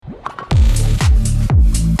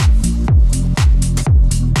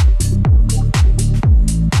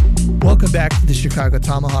Welcome back to the Chicago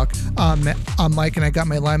Tomahawk. I'm Mike, and I got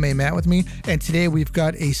my linemate Matt with me. And today we've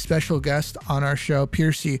got a special guest on our show,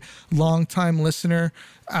 Piercy, longtime listener.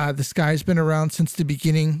 This guy's been around since the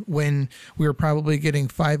beginning when we were probably getting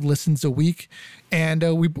 5 listens a week. And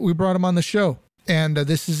we brought him on the show. And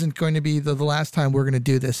this isn't going to be the last time we're going to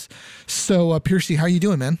do this. So, Piercy, how you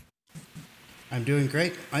doing, man? I'm doing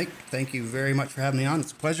great, Mike. Thank you very much for having me on.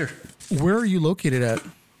 It's a pleasure. Where are you located at?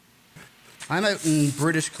 I'm out in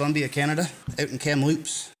British Columbia, Canada, out in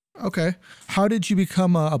Kamloops. Okay. How did you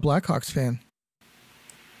become a Blackhawks fan?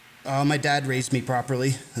 My dad raised me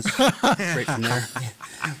properly. That's right from there.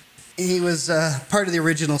 He was part of the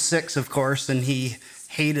original 6, of course, and he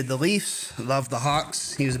hated the Leafs, loved the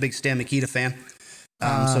Hawks. He was a big Stan Mikita fan.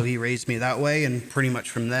 So he raised me that way, and pretty much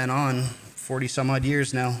from then on, 40 some odd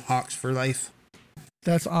years now, Hawks for life.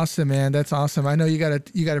 That's awesome, man. That's awesome. I know you got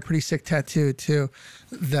a pretty sick tattoo too,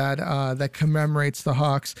 that commemorates the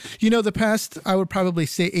Hawks. You know, the past, I would probably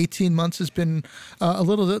say 18 months has been a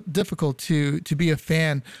little difficult to be a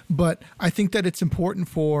fan, but I think that it's important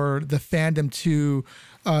for the fandom to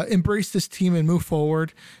embrace this team and move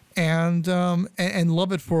forward and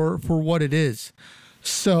love it for what it is.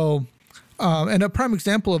 So, and a prime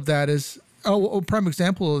example of that is. A prime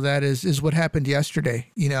example of that is what happened yesterday.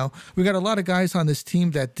 You know, we got a lot of guys on this team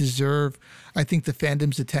that deserve, I think, the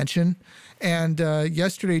fandom's attention. And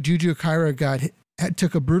yesterday, Juju Akira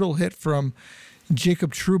took a brutal hit from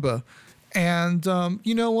Jacob Trouba. And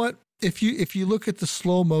you know what? If you look at the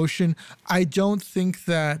slow motion, I don't think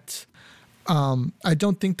that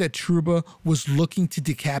Trouba was looking to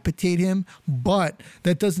decapitate him, but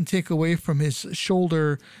that doesn't take away from his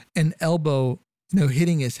shoulder and elbow,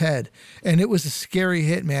 hitting his head. And it was a scary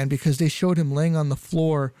hit, man, because they showed him laying on the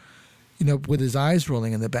floor, with his eyes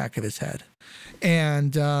rolling in the back of his head.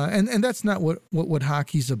 And that's not what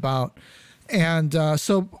hockey's about. And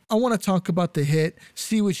so I want to talk about the hit,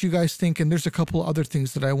 see what you guys think, and there's a couple other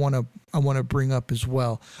things that I want to bring up as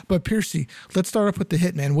well. But Piercy, let's start off with the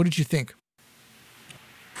hit, man. What did you think?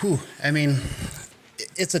 I mean,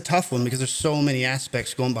 it's a tough one because there's so many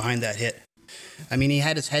aspects going behind that hit. I mean, he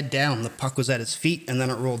had his head down, the puck was at his feet, and then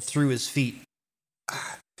it rolled through his feet.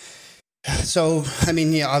 So, I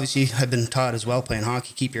mean, yeah, obviously I've been taught as well playing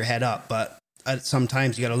hockey, keep your head up, but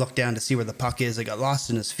sometimes you got to look down to see where the puck is. It got lost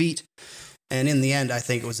in his feet, and in the end, I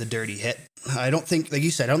think it was a dirty hit. I don't think, like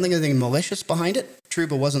you said, I don't think anything malicious behind it.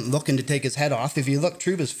 Trouba wasn't looking to take his head off. If you look,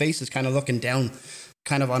 Trouba's face is kind of looking down,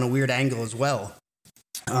 kind of on a weird angle as well.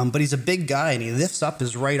 But he's a big guy, and he lifts up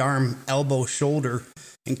his right arm, elbow, shoulder,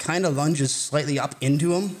 and kind of lunges slightly up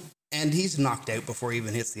into him, and he's knocked out before he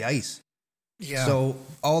even hits the ice. Yeah. So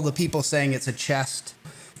all the people saying it's a chest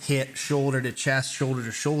hit, shoulder to chest, shoulder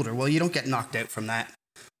to shoulder, well, you don't get knocked out from that.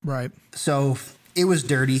 Right. So it was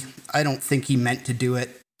dirty. I don't think he meant to do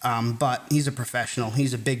it, but he's a professional.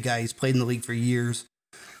 He's a big guy. He's played in the league for years.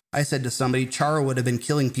 I said to somebody, Chara would have been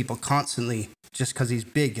killing people constantly just because he's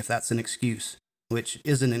big, if that's an excuse, which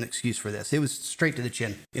isn't an excuse for this. It was straight to the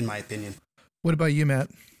chin, in my opinion. What about you, Matt?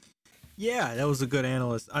 Yeah, that was a good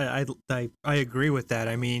analyst. I agree with that.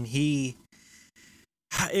 I mean,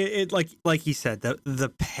 like he said,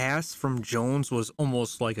 the pass from Jones was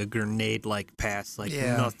almost like a grenade-like pass.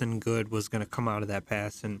 Nothing good was going to come out of that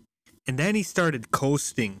pass, and then he started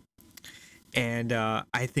coasting, and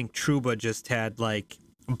I think Trouba just had like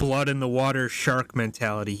blood in the water shark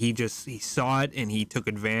mentality. He saw it and he took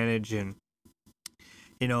advantage, and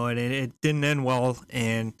and it didn't end well,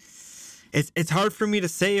 and. It's hard for me to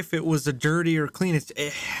say if it was a dirty or clean.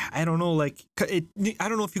 I don't know. I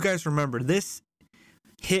don't know if you guys remember. This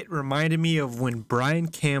hit reminded me of when Brian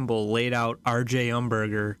Campbell laid out R.J.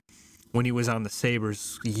 Umberger when he was on the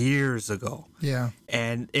Sabres years ago. Yeah.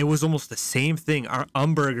 And it was almost the same thing.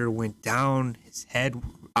 Umberger went down, his head,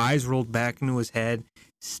 eyes rolled back into his head,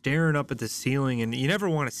 staring up at the ceiling. And you never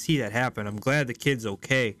want to see that happen. I'm glad the kid's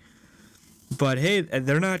okay. But, hey,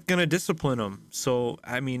 they're not going to discipline him. So,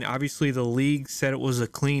 I mean, obviously the league said it was a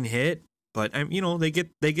clean hit. But,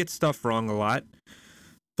 they get stuff wrong a lot.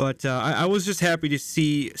 But I was just happy to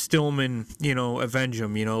see Stillman, avenge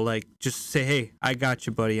him. Just say, hey, I got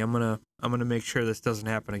you, buddy. I'm gonna make sure this doesn't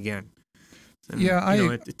happen again. And,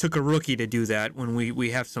 it took a rookie to do that when we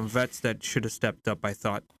have some vets that should have stepped up, I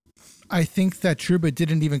thought. I think that Trouba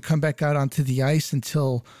didn't even come back out onto the ice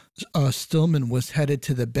until Stillman was headed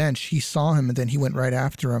to the bench. He saw him, and then he went right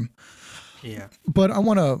after him. Yeah. But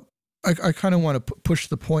I kind of want to push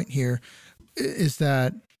the point here, is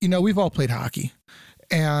that, we've all played hockey.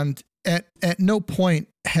 And at no point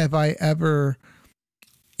have I ever,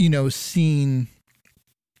 seen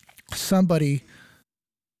somebody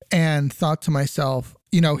and thought to myself,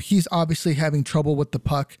 he's obviously having trouble with the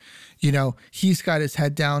puck. He's got his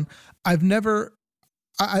head down. I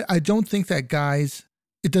don't think that guys,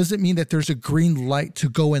 it doesn't mean that there's a green light to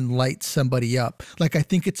go and light somebody up. Like, I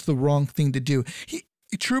think it's the wrong thing to do.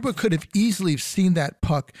 Trouba could have easily seen that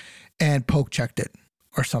puck and poke checked it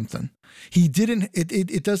or something. He didn't.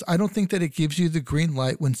 It does. I don't think that it gives you the green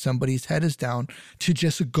light when somebody's head is down to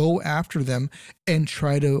just go after them and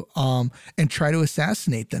try to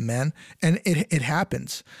assassinate them, man. And it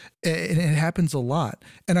happens. It happens a lot.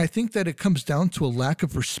 And I think that it comes down to a lack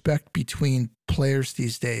of respect between players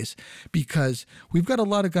these days, because we've got a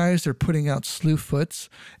lot of guys that are putting out slew foots,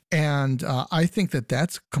 and I think that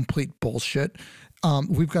that's complete bullshit.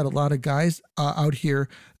 We've got a lot of guys out here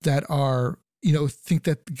that are, think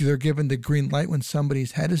that they're given the green light when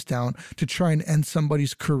somebody's head is down to try and end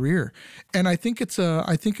somebody's career. And I think it's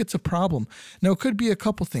a problem. Now, it could be a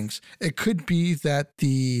couple things. It could be that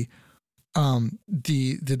the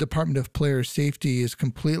Department of Player Safety is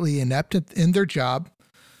completely inept in their job,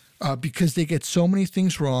 because they get so many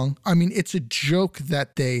things wrong. I mean, it's a joke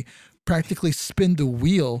that they practically spin the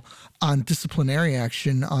wheel on disciplinary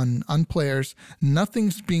action on players.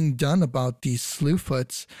 Nothing's being done about these slew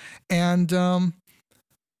foots, and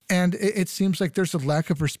it seems like there's a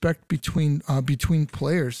lack of respect between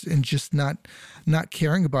players and just not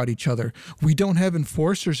caring about each other. We don't have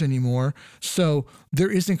enforcers anymore, so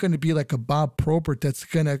there isn't going to be like a Bob Probert that's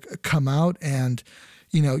going to come out and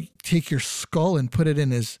take your skull and put it in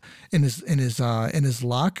his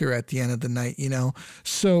locker at the end of the night.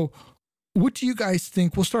 So. What do you guys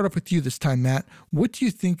think? We'll start off with you this time, Matt. What do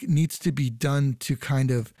you think needs to be done to kind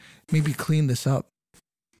of maybe clean this up?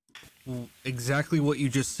 Well, exactly what you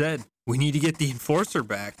just said. We need to get the enforcer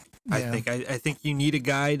back. Yeah. I think you need a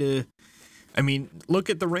guy to. I mean, look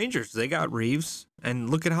at the Rangers. They got Reeves, and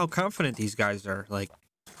look at how confident these guys are. Like,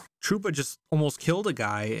 Trouba just almost killed a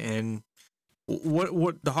guy, and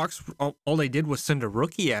what the Hawks, all they did was send a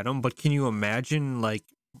rookie at him. But can you imagine, like,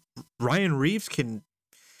 Ryan Reeves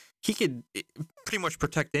he could pretty much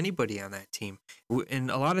protect anybody on that team.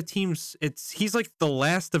 And a lot of teams, he's like the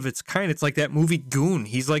last of its kind. It's like that movie Goon.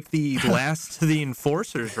 He's like the last of the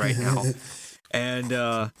enforcers right now. And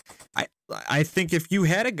I think if you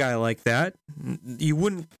had a guy like that, you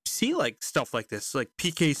wouldn't see like stuff like this, like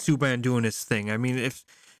PK Subban doing his thing. I mean, if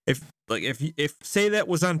say that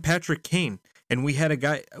was on Patrick Kane and we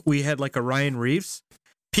had like a Ryan Reeves,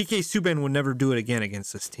 PK Subban would never do it again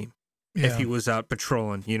against this team. Yeah. If he was out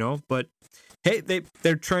patrolling, but hey,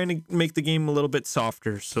 they're trying to make the game a little bit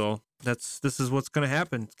softer, so this is what's going to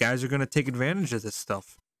happen. Guys are going to take advantage of this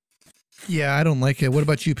stuff. Yeah, I don't like it. What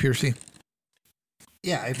about you, Piercy?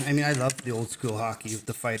 Yeah, I mean, I love the old school hockey with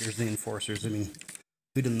the fighters, the enforcers. I mean,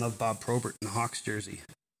 who didn't love Bob Probert in the Hawks jersey,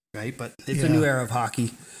 right? But it's a new era of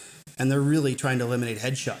hockey, and they're really trying to eliminate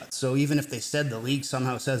headshots. So even if they said the league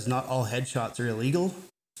somehow says not all headshots are illegal,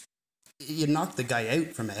 you knock the guy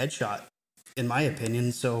out from a headshot, in my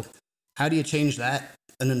opinion. So how do you change that?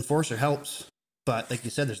 An enforcer helps, but like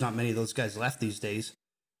you said, there's not many of those guys left these days.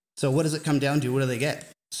 So what does it come down to? What do they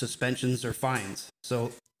get? Suspensions or fines.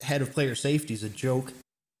 So head of player safety is a joke.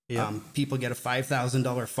 Yeah. People get a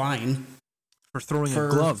 $5,000 fine for throwing a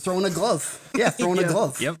glove. Throwing a glove. Yeah, throwing a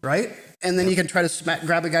glove. Yep. Right? And then you can try to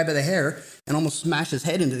grab a guy by the hair and almost smash his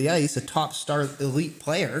head into the ice, a top star elite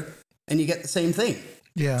player, and you get the same thing.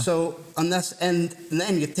 Yeah. So and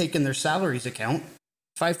then you take in their salaries account,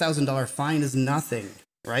 $5,000 fine is nothing,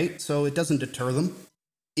 right? So it doesn't deter them.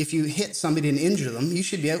 If you hit somebody and injure them, you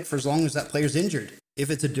should be out for as long as that player's injured. If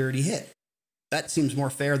it's a dirty hit, that seems more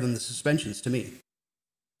fair than the suspensions to me.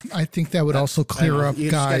 I think that would also clear up guys.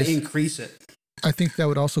 You just got to increase it. I think that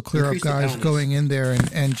would also clear up guys going in there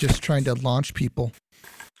and just trying to launch people.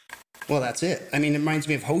 Well, that's it. I mean, it reminds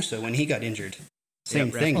me of Hossa when he got injured.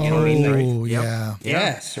 Same thing. Oh, you know what I mean? Right? Yeah.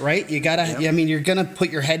 Yes, right? You got to, I mean, you're going to put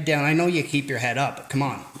your head down. I know you keep your head up, but come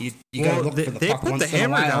on. You got to look for the puck once in a while. They put the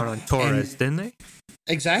hammer down on Torres, didn't they?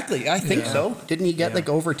 Exactly. I think so. Didn't he get like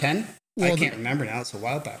over 10? Well, I can't remember now. It's a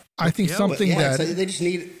while back. I think they just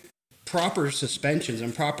need proper suspensions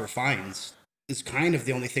and proper fines is kind of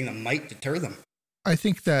the only thing that might deter them. I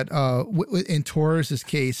think that in Torres'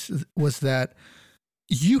 case was that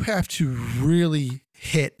you have to really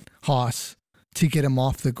hit Haas to get him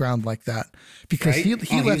off the ground like that, because he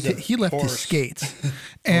left his skates,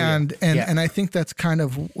 and I think that's kind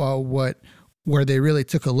of where they really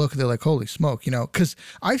took a look. They're like, holy smoke, because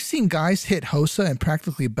I've seen guys hit Hossa and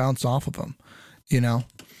practically bounce off of him,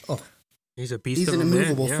 Oh, he's a beast. He's an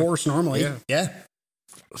immovable force normally. Yeah.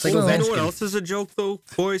 It's like You know Ovechkin. what else is a joke though,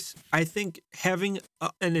 boys? I think having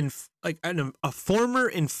a former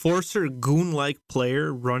enforcer goon-like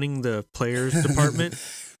player running the players department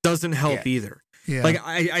doesn't help either. Yeah. Like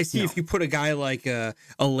I see if you put a guy like a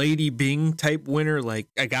Lady Bing type winner, like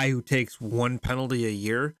a guy who takes one penalty a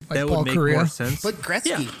year, Like that Paul would make Correa. more sense. Put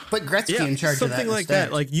Gretzky. Yeah. Put Gretzky in charge of that. Something like instead.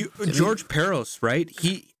 that. Like George Peros, right?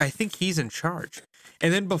 I think he's in charge.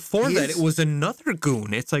 And then before He that, is. it was another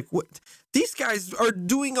goon. It's like, what? These guys are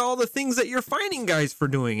doing all the things that you're finding guys for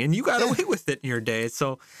doing, and you got away with it in your day.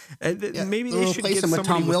 So maybe They'll they should replace get him with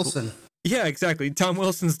somebody Tom Wilson. Yeah, exactly. Tom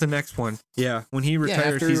Wilson's the next one. Yeah, when he Yeah,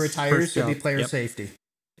 retires, after he he's retires, first he'll be job. player Yep. safety.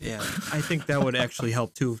 Yeah, I think that would actually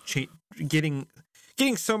help too. Getting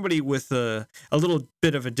somebody with a little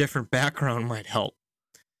bit of a different background might help.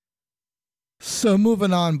 So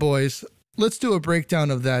moving on, boys. Let's do a breakdown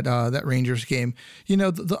of that Rangers game. You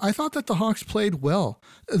know, I thought that the Hawks played well.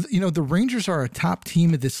 You know, the Rangers are a top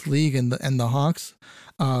team of this league, and the Hawks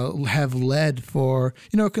have led for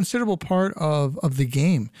a considerable part of the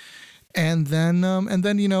game. And then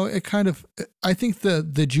you know, it kind of, I think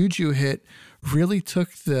the Juju hit really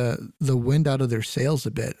took the wind out of their sails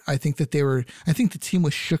a bit. I think that I think the team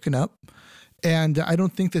was shooken up, and I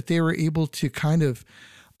don't think that they were able to kind of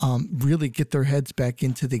really get their heads back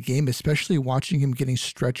into the game, especially watching him getting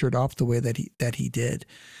stretchered off the way that he did.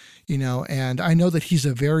 You know, and I know that he's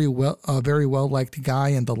a very well liked guy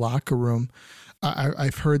in the locker room.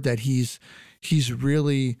 I've heard that he's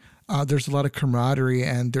really there's a lot of camaraderie,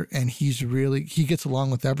 and he gets along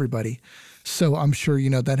with everybody. So I'm sure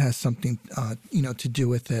that has something to do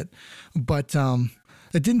with it. But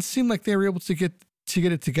it didn't seem like they were able to get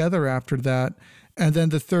it together after that. And then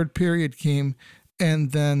the third period came.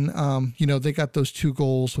 And then, they got those 2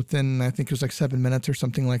 goals within, I think it was like 7 minutes or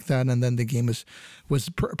something like that. And then the game was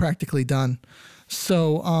practically done.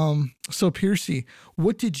 So Piercy,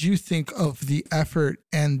 what did you think of the effort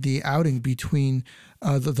and the outing between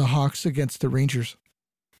the Hawks against the Rangers?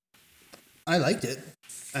 I liked it.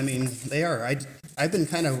 I mean, they are. I've been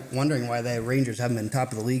kind of wondering why the Rangers haven't been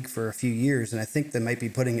top of the league for a few years, and I think they might be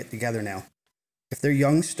putting it together now. If their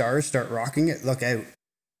young stars start rocking it, look out.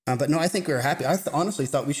 But no, I think we were happy. I honestly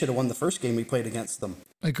thought we should have won the first game we played against them.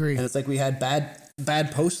 Agree. And it's like we had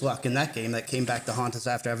bad post luck in that game that came back to haunt us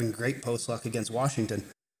after having great post luck against Washington.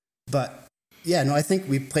 But yeah, no, I think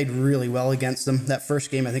we played really well against them. That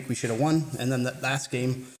first game, I think we should have won. And then that last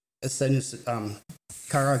game, as soon as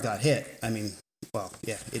Kara got hit, I mean, well,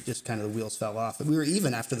 yeah, it just kind of the wheels fell off. We were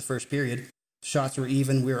even after the first period. Shots were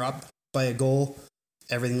even. We were up by a goal.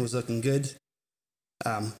 Everything was looking good.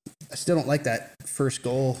 I still don't like that first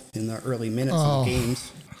goal in the early minutes of the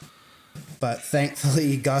games. But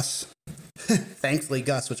thankfully, Gus,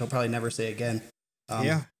 which I'll probably never say again,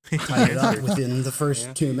 tied it up within the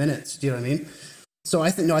first 2 minutes. Do you know what I mean? So I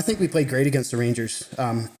think we played great against the Rangers.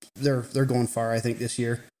 They're going far, I think, this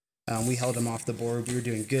year. We held them off the board. We were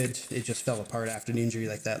doing good. It just fell apart after an injury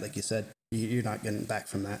like that. Like you said, you're not getting back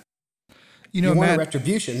from that. You want Matt, a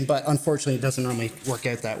retribution, but unfortunately, it doesn't normally work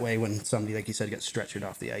out that way when somebody, like you said, gets stretchered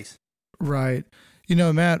off the ice. Right.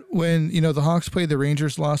 Matt, when the Hawks played the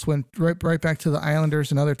Rangers, went right back to the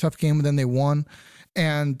Islanders, another tough game, and then they won.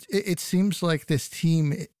 And it seems like this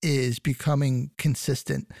team is becoming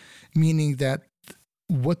consistent, meaning that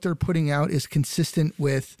what they're putting out is consistent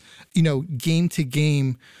with, game to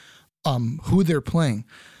game, who they're playing.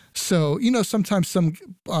 So, sometimes some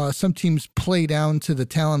teams play down to the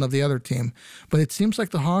talent of the other team, but it seems like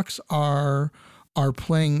the Hawks are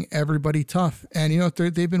playing everybody tough, and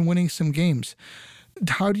they've been winning some games.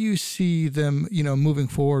 How do you see them, moving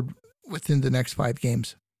forward within the next 5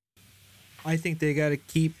 games? I think they got to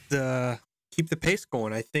keep the pace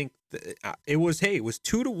going. I think it was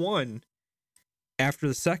 2-1 after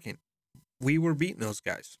the second. We were beating those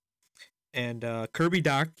guys, and Kirby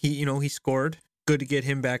Dach, he scored. Good to get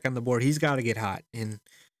him back on the board. He's got to get hot, and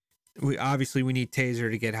we need Taser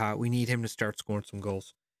to get hot. We need him to start scoring some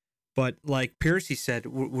goals. But like Piercy said,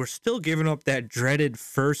 we're still giving up that dreaded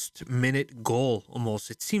first minute goal almost.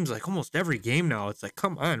 It seems like almost every game now. It's like,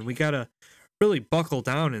 come on, we got to really buckle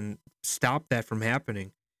down and stop that from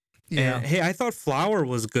happening. Yeah. And, hey, I thought Flower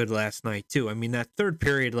was good last night too. I mean, that third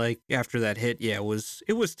period, like after that hit, it was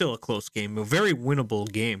still a close game, a very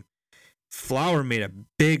winnable game. Flower made a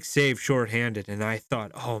big save shorthanded, and I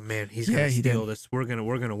thought, oh man, he's gonna steal this. We're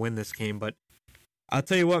gonna win this game. But I'll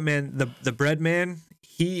tell you what, man, the bread man,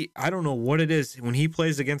 I don't know what it is. When he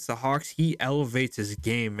plays against the Hawks, he elevates his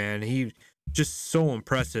game, man. He just so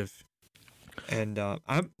impressive. And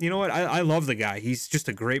you know what? I love the guy. He's just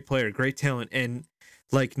a great player, great talent. And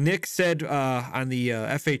like Nick said on the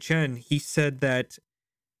FHN, he said that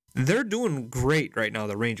they're doing great right now,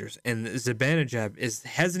 the Rangers. And Zibanejad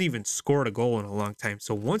hasn't even scored a goal in a long time.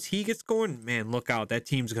 So once he gets going, man, look out. That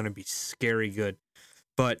team's going to be scary good.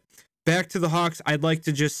 But back to the Hawks, I'd like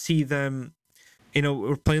to just see them,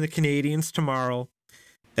 we're playing the Canadians tomorrow.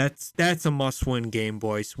 That's a must-win game,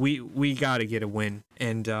 boys. We got to get a win,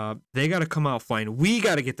 and they got to come out flying. We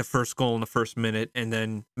got to get the first goal in the first minute and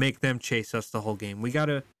then make them chase us the whole game. We got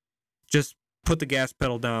to just put the gas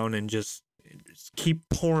pedal down and just keep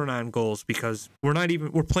pouring on goals because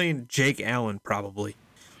we're playing Jake Allen probably.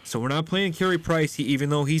 So we're not playing Carey Price, even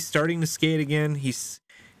though he's starting to skate again. He's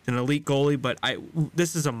an elite goalie, but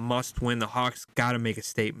this is a must-win. The Hawks got to make a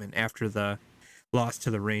statement after the loss to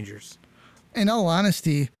the Rangers. In all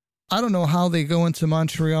honesty, I don't know how they go into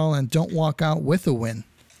Montreal and don't walk out with a win.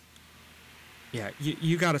 Yeah,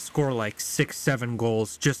 you got to score like 6-7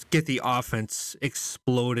 goals. Just get the offense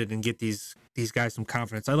exploded and get these guys some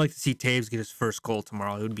confidence. I'd like to see Taves get his first goal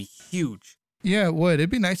tomorrow. It would be huge. Yeah, it would. It'd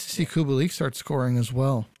be nice to see Kubalik start scoring as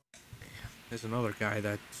well. There's another guy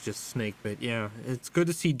that's just snake bit. Yeah, it's good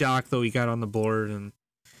to see Doc, though. He got on the board. And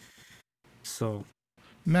so,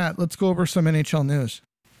 Matt, let's go over some NHL news.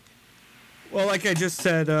 Well, like I just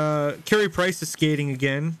said, Carey Price is skating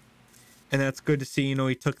again, and that's good to see.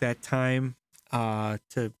 He took that time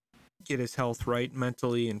to get his health right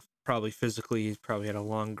mentally and probably physically. He's probably had a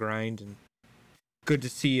long grind, and good to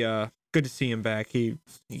see him back. He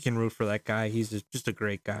can root for that guy. He's just a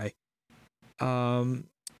great guy.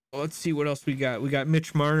 Let's see what else we got. We got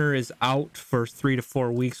Mitch Marner is out for 3 to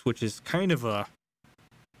 4 weeks, which is kind of a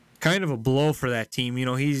blow for that team.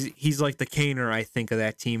 He's like the Kaner, I think, of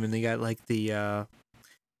that team, and they got like the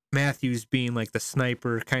Matthews being like the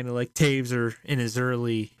sniper, kind of like Taves, or in his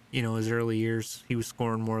early years, he was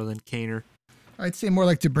scoring more than Kaner. I'd say more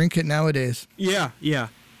like DeBrincat nowadays. Yeah.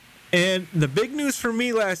 And the big news for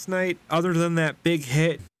me last night, other than that big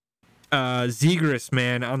hit, Zegras,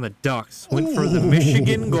 man, on the Ducks went for the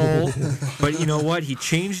Michigan goal, but you know what? He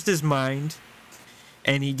changed his mind.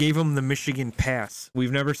 And he gave him the Michigan pass.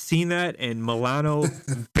 We've never seen that, and Milano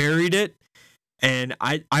buried it. And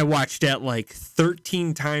I watched that like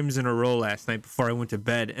 13 times in a row last night before I went to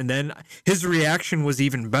bed. And then his reaction was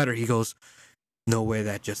even better. He goes, "No way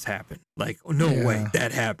that just happened. Like, no way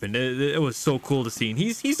that happened." It was so cool to see. And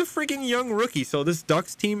he's a freaking young rookie. So this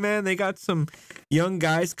Ducks team, man, they got some young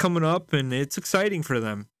guys coming up, and it's exciting for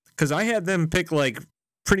them. Because I had them pick like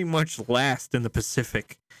pretty much last in the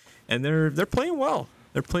Pacific. And they're playing well.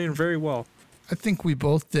 They're playing very well. I think we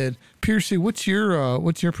both did. Piercy, what's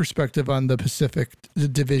your perspective on the Pacific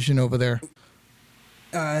division over there?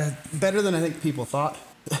 Better than I think people thought.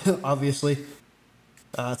 Obviously,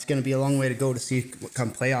 it's going to be a long way to go to see what come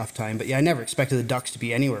playoff time. But yeah, I never expected the Ducks to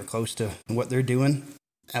be anywhere close to what they're doing.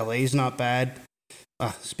 LA's not bad.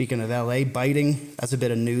 Speaking of LA, biting. That's a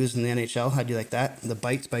bit of news in the NHL. How'd you like that? The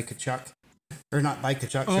bites by Tkachuk. Or not by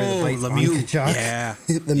Tkachuk, the bites on Tkachuk. Yeah.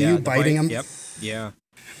 Lemieux biting him. Yep. Yeah.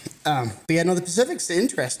 But yeah, no, the Pacific's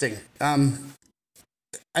interesting. I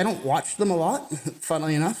don't watch them a lot,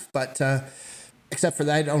 funnily enough, but except for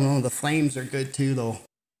that, I don't know. The Flames are good too, though.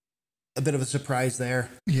 A bit of a surprise there.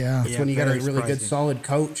 Yeah. It's when you got a really surprising. good, solid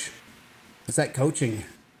coach. It's that coaching.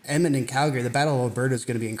 Edmonton and Calgary, the Battle of Alberta is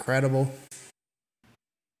going to be incredible.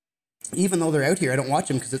 Even though they're out here, I don't watch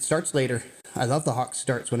them because it starts later. I love the Hawks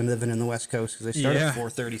starts when I'm living in the West Coast because they start at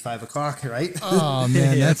 4:30, 5 o'clock, right? Oh,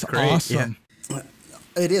 man, that's great. awesome. Yeah.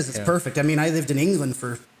 It is. It's perfect. I mean, I lived in England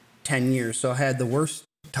for 10 years, so I had the worst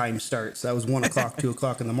time starts. That was 1 o'clock, 2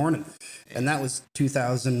 o'clock in the morning. And that was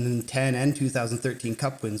 2010 and 2013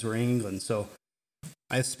 Cup wins were in England. So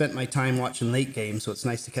I've spent my time watching late games, so it's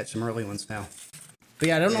nice to catch some early ones now. But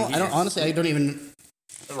yeah, I don't know. Honestly, I don't even...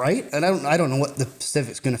 Right? And I don't know what the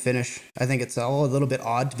Pacific's going to finish. I think it's all a little bit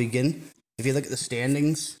odd to begin. If you look at the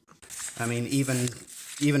standings, I mean, even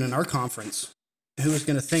in our conference, who was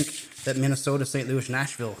going to think that Minnesota, St. Louis,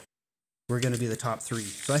 Nashville were going to be the top three?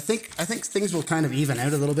 So I think things will kind of even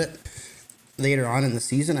out a little bit later on in the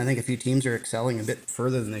season. I think a few teams are excelling a bit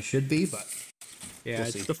further than they should be, but yeah,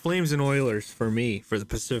 it's the Flames and Oilers for me for the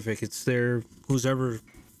Pacific. It's who's ever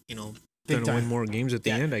going to win more games at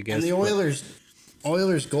the end, I guess. And the Oilers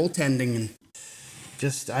goaltending and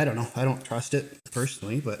just I don't know. I don't trust it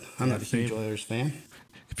personally, but I'm not a huge Oilers fan.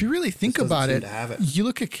 If you really think about it, you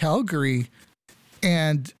look at Calgary,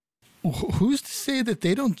 and who's to say that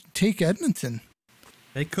they don't take Edmonton?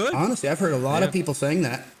 They could. Honestly, I've heard a lot of people saying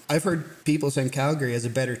that. I've heard people saying Calgary is a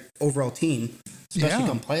better overall team, especially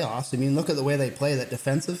come playoffs. I mean, look at the way they play. That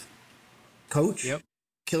defensive coach,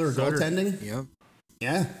 killer goaltending. Yep.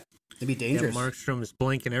 Yeah, it'd be dangerous. Yeah, Markstrom is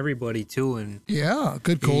blanking everybody too, and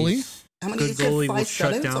good goalie. How many good goalie will five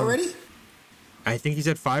shut shutouts down already? I think he's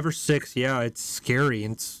at 5 or 6. Yeah, it's scary.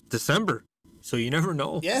 It's December, so you never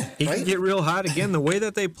know. Yeah, he right? can get real hot again. The way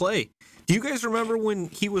that they play. Do you guys remember when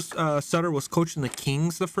he was Sutter was coaching the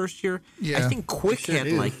Kings the first year? Yeah. I think Quick sure had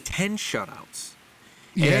do. like 10 shutouts.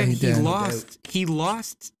 Yeah, and he did. he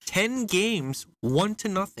lost 10 games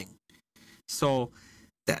 1-0. So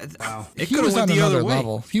that Wow. it He could was have on went the other another way.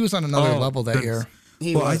 level. He was on another Oh, level that goodness.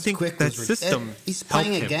 year. Well, I think Quick that was system he's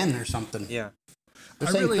playing helped him. again or something. Yeah. They're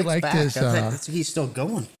I saying really Quick's liked back. his, I think he's still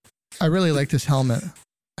going. I really liked his helmet.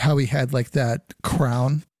 How he had like that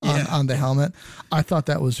crown on the helmet. I thought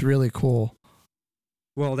that was really cool.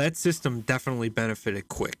 Well, that system definitely benefited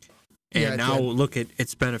Quick. And Yeah, it now did. look at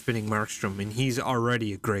it's benefiting Markstrom, and he's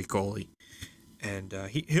already a great goalie. And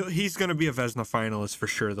he's going to be a Vezina finalist for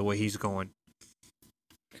sure, the way he's going.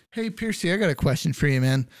 Hey, Piercy, I got a question for you,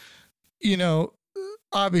 man. You know,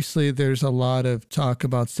 obviously there's a lot of talk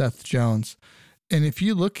about Seth Jones. And if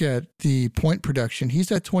you look at the point production,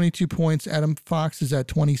 he's at 22 points. Adam Fox is at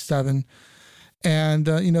 27. And,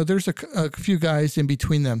 you know, there's a few guys in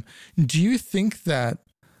between them. Do you think that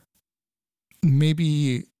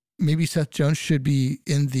maybe Seth Jones should be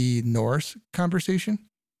in the Norris conversation?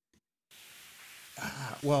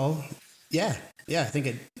 Well, yeah, I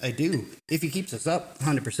think I do. If he keeps us up,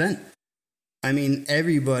 100%. I mean,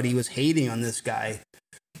 everybody was hating on this guy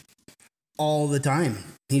all the time.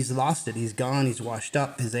 He's lost it. He's gone. He's washed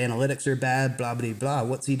up. His analytics are bad. Blah blah blah.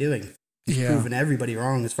 What's he doing? He's proven everybody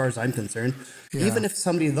wrong, as far as I'm concerned. Yeah. Even if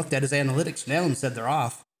somebody looked at his analytics now and said they're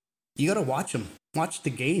off, you got to watch him. Watch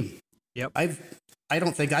the game. Yep. I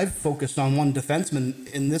don't think I've focused on one defenseman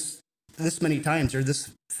in this many times, or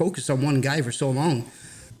this focus on one guy for so long.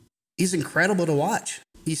 He's incredible to watch.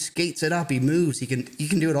 He skates it up. He moves. He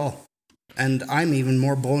can do it all. And I'm even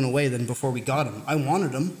more blown away than before we got him. I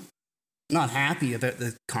wanted him. Not happy about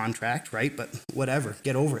the contract, right? But whatever.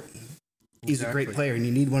 Get over it. He's a great player, and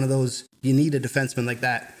you need one of those. You need a defenseman like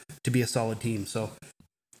that to be a solid team. So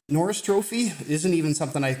Norris Trophy isn't even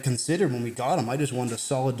something I considered when we got him. I just wanted a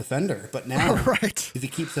solid defender. But now, Right. if he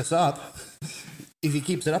keeps us up,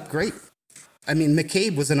 great. I mean,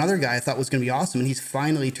 McCabe was another guy I thought was going to be awesome, and he's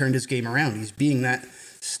finally turned his game around. He's being that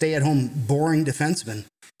stay-at-home, boring defenseman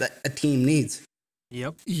that a team needs.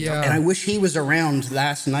 Yep. Yeah. And I wish he was around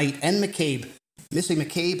last night, and missing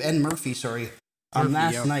McCabe and Murphy,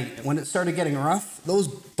 last night. When it started getting rough,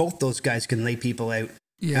 both those guys can lay people out.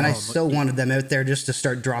 Yeah. And I still wanted them out there just to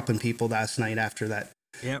start dropping people last night after that.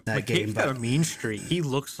 Yeah, that game, McCabe's got but- a mean streak. He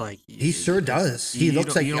looks like He sure does. He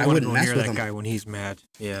looks like you don't I wanna wouldn't go mess near with that him. guy when he's mad.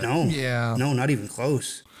 Yeah. No. Yeah. No, not even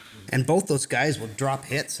close. And both those guys will drop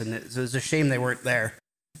hits, and it was a shame they weren't there.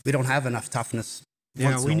 We don't have enough toughness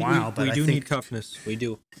once in a while, but we I do think, need toughness. We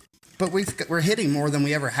do. But we're hitting more than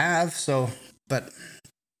we ever have. So, but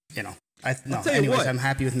you know, tell you anyways, what. I'm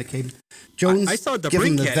happy with McCabe. Jones, I saw give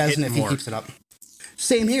him the DeBrincat Vezina hitting if he more. keeps it up.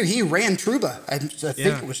 Same here. He ran Trouba. I think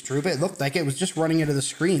Yeah. it was Trouba. It looked like it was just running into the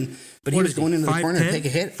screen, but he What was is going into the corner to 5'10"? take a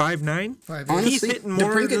hit. 5'9"? 5'8". Honestly, He's hitting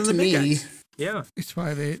more DeBrincat than to the big me, guys. Yeah. He's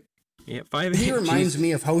 5'8". Yeah, 5'8". he reminds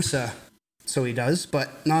me of Hossa, so he does,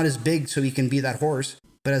 but not as big, so he can be that horse,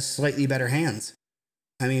 but has slightly better hands.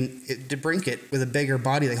 I mean, DeBrincat with a bigger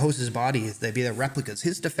body, like Hossa's body, they'd be the replicas.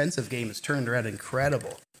 His defensive game has turned around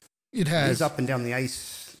incredible. It has. He's up and down the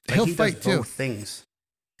ice. He'll he fight, does too. both things.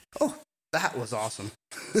 Oh, that was awesome.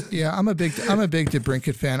 Yeah, I'm a big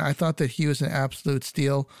DeBrincat fan. I thought that he was an absolute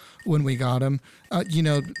steal when we got him. You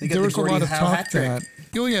know, got there the was a Gordie lot of Howe talk hat trick.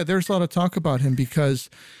 that. Oh yeah, there's a lot of talk about him because,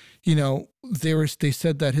 you know, they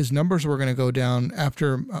said that his numbers were going to go down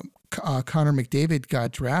after Connor McDavid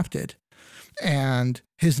got drafted, and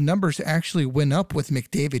his numbers actually went up with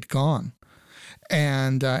McDavid gone,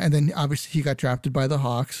 and then obviously he got drafted by the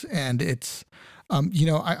Hawks, and it's. You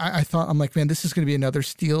know, I thought, I'm like, man, this is going to be another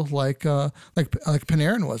steal like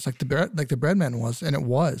Panarin was, like the Breadman was, and it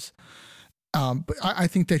was. But I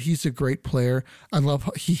think that he's a great player. I love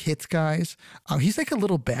how he hits guys. He's like a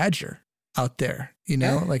little badger out there, you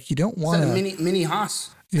know, Yeah. like you don't Is want that a to. mini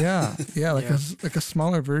Haas? Yeah, like a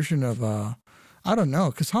smaller version of I don't know,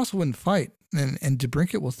 because Haas wouldn't fight, and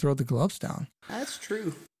DeBrincat will throw the gloves down. That's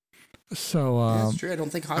true. So That's true. I don't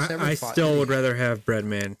think Haas ever I fought. still would rather have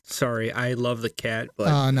Breadman. Sorry, I love the cat,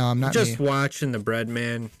 but no, I'm not just me. watching the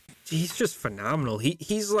Breadman, he's just phenomenal.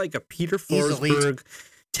 He's like a Peter He's elite. Forsberg,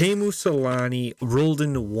 Teemu Solani rolled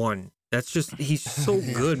into one. He's so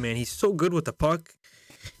good, man. He's so good with the puck.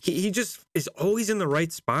 He just is always in the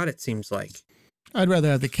right spot, it seems like. I'd rather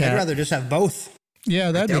have the cat. I'd rather just have both.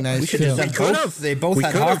 Yeah, that'd be Yep, nice We should too. just have We could both. have. They both We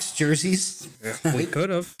had could have. Hawks jerseys. We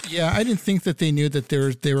could have. Yeah, I didn't think that they knew that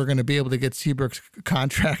they were going to be able to get Seabrook's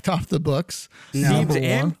contract off the books. No. Number Thebes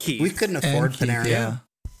and one. Keith. We couldn't afford And Keith, Panarin. yeah.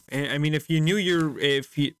 And I mean, if you knew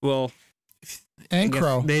And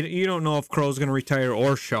Crow. you don't know if Crow's going to retire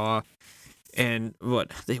or Shaw. And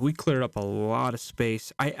we cleared up a lot of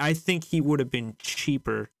space. I think he would have been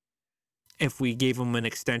cheaper if we gave him an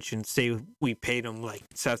extension. Say we paid him like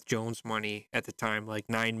Seth Jones money at the time, like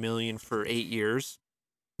 $9 million for 8 years.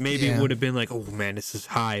 Maybe it would have been like, oh man, this is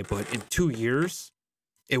high. But in 2 years,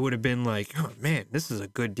 it would have been like, oh man, this is a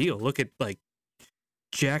good deal. Look at like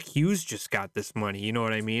Jack Hughes just got this money. You know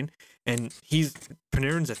what I mean? And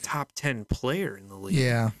Panarin's a top 10 player in the league.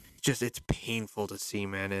 Yeah. It's painful to see,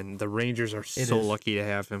 man. And the Rangers are so lucky to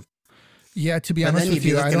have him. Yeah, to be honest with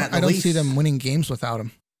you, I don't see them winning games without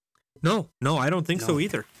him. No, I don't think so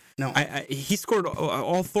either. No, he scored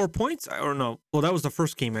all 4 points. Or no, well, that was the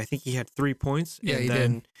first game. I think he had 3 points. Yeah, and he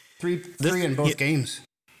then did. Three in both games.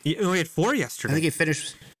 He had 4 yesterday. I think he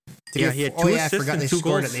finished. He had 2 assists I forgot and they 2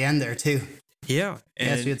 scored goals at the end there too. Yeah,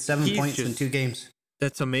 so he had 7 points in 2 games.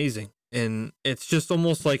 That's amazing. And it's just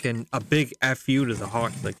almost like a big FU to the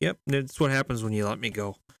Hawks. Like, yep, that's what happens when you let me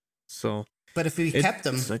go. So, but if we kept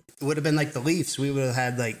them, it would have been like the Leafs. We would have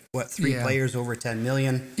had like 3 players over 10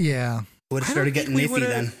 million. Yeah, would have started getting iffy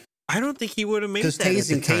then. I don't think he would have made that. Because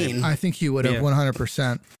Taves and Kane. I think he would have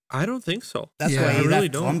 100%. I don't think so. That's why he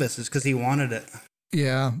left Columbus, is because he wanted it.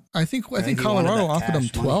 Yeah, I think Colorado offered him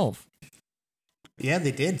 12. Yeah,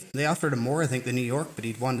 they did. They offered him more, I think, than New York, but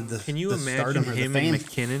he wanted the Can you imagine him and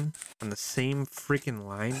McKinnon on the same freaking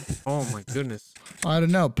line? Oh, my goodness. I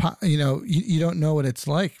don't know. You don't know what it's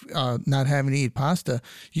like not having to eat pasta.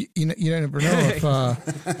 You never know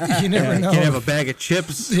if you never know. You can have a bag of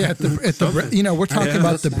chips. Yeah, we're talking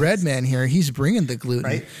about the bread man here. He's bringing the gluten,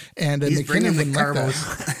 right? And he's McKinnon bringing the carbos.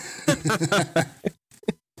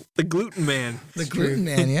 The gluten man. The gluten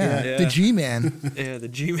man, yeah. The G man. Yeah, the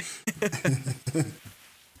G man.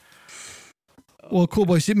 Well, cool,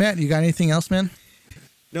 boys. Matt, you got anything else, man?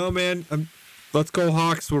 No, man. Let's go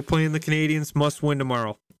Hawks. We're playing the Canadians. Must win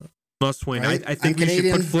tomorrow. Must win. Right. I think we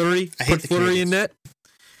should put Fleury in net.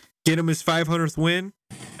 Get him his 500th win.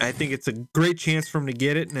 I think it's a great chance for him to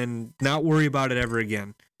get it and then not worry about it ever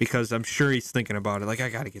again, because I'm sure he's thinking about it. Like, I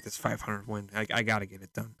got to get this 500 win. I got to get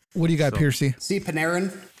it done. What do you got, Piercy? See,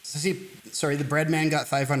 Panarin. The bread man got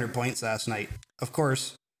 500 points last night. Of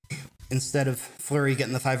course, instead of Fleury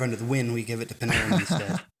getting the 500th win, we give it to Panarin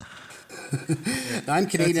instead. I'm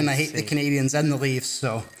Canadian. I hate the Canadians and the Leafs,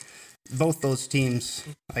 so both those teams,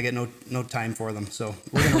 I get no time for them. So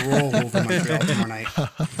we're going to roll over Montreal tomorrow night.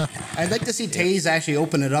 I'd like to see Taves actually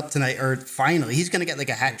open it up tonight, or finally. He's going to get like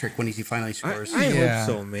a hat trick when he finally scores. I hope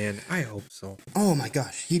so, man. I hope so. Oh, my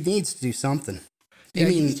gosh. He needs to do something.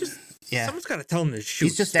 Yeah, someone's got to tell him to shoot.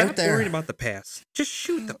 He's just Stop out there worrying about the pass. Just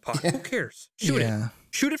shoot the puck. Who cares? Shoot it.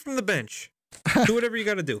 Shoot it from the bench. Do whatever you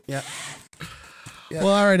got to do. Yeah. Well,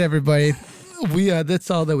 all right, everybody.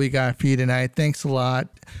 That's all that we got for you tonight. Thanks a lot.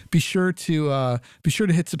 Be sure to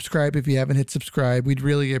hit subscribe if you haven't hit subscribe. We'd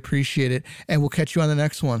really appreciate it, and we'll catch you on the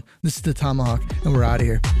next one. This is the Tomahawk, and we're out of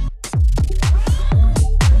here.